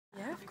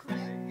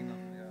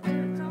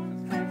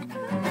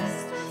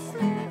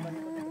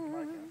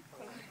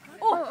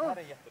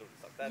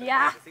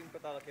Yeah.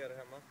 Alla kan göra det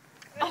hemma.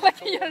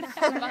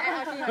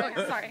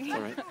 Sorry.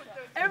 All right.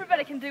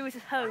 Everybody can do it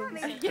at home.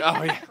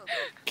 Oh yeah.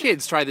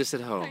 Kids, try this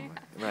at home.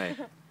 Right.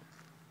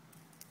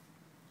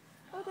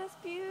 Oh, that's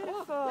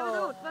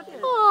beautiful.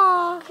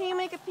 Oh, can you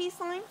make a peace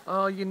sign?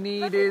 All you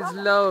need is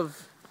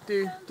love.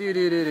 Do do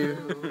do do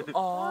do.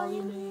 All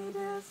you need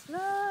is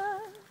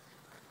love.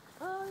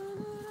 All you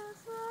need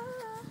is love.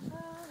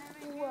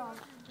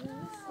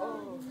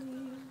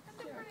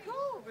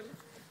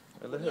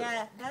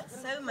 Yeah,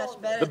 that's so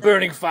much better. The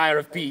burning fire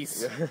of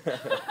peace.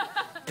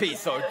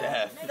 Peace or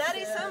death. That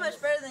is so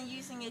much better than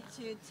using it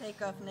to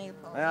take off nail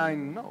polish. I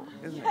know,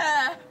 isn't it?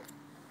 Yeah.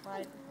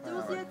 Right. Du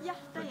måste göra ett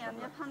hjärta igen.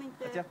 Jag kan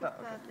inte Ett hjärta,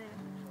 hitta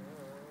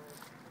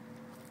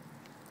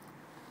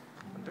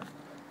det.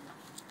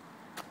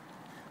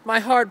 My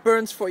heart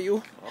burns for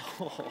you.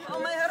 Oh,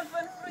 my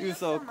husband. You're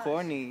so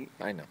corny.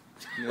 I know.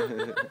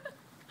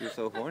 You're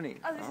so horny.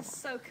 Oh, this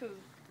is so cool.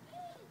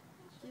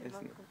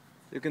 Isn't it?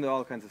 You can do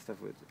all kinds of stuff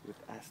with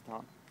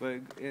asphalt,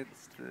 but it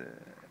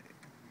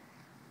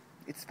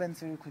spends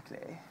very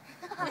quickly,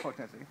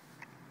 unfortunately.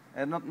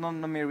 No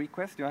more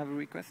request. Do you have a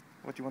request?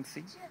 What you want to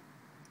see?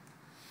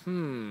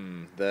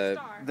 The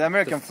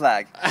American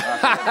flag.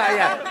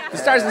 yeah. The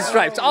stars and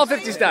stripes. All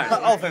 50 stars.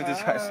 All 50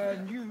 stars.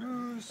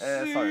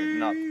 Sorry,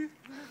 not.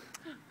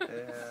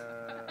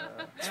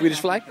 Swedish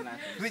flag.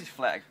 Swedish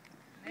flag.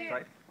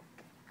 Right.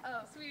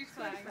 Oh, Swedish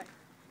flag.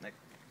 Next.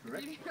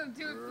 You don't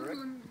do it.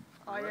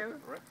 Are you?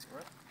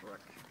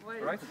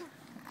 Right.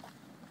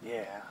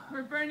 Yeah.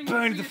 We're burning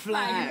Burn the Swedish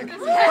flag.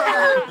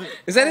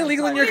 Is that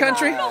illegal in your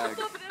country?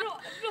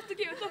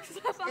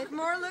 It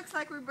more looks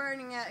like we're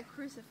burning a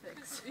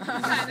crucifix.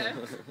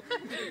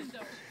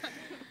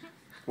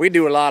 We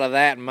do a lot of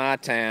that in my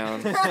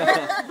town.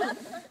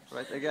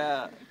 Right.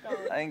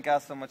 I ain't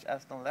got so much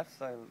asphalt left,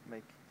 so I'll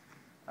make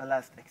a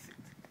last exit.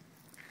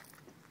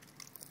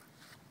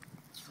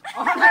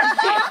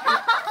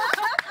 Yeah,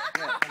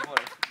 and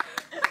Boris.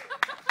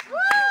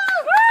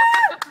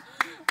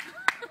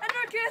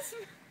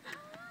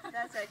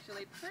 That's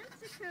actually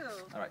pretty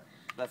cool. All right,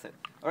 that's it.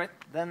 All right,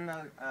 then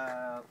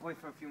wait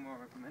for a few more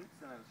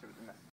minutes and I'll show you the next.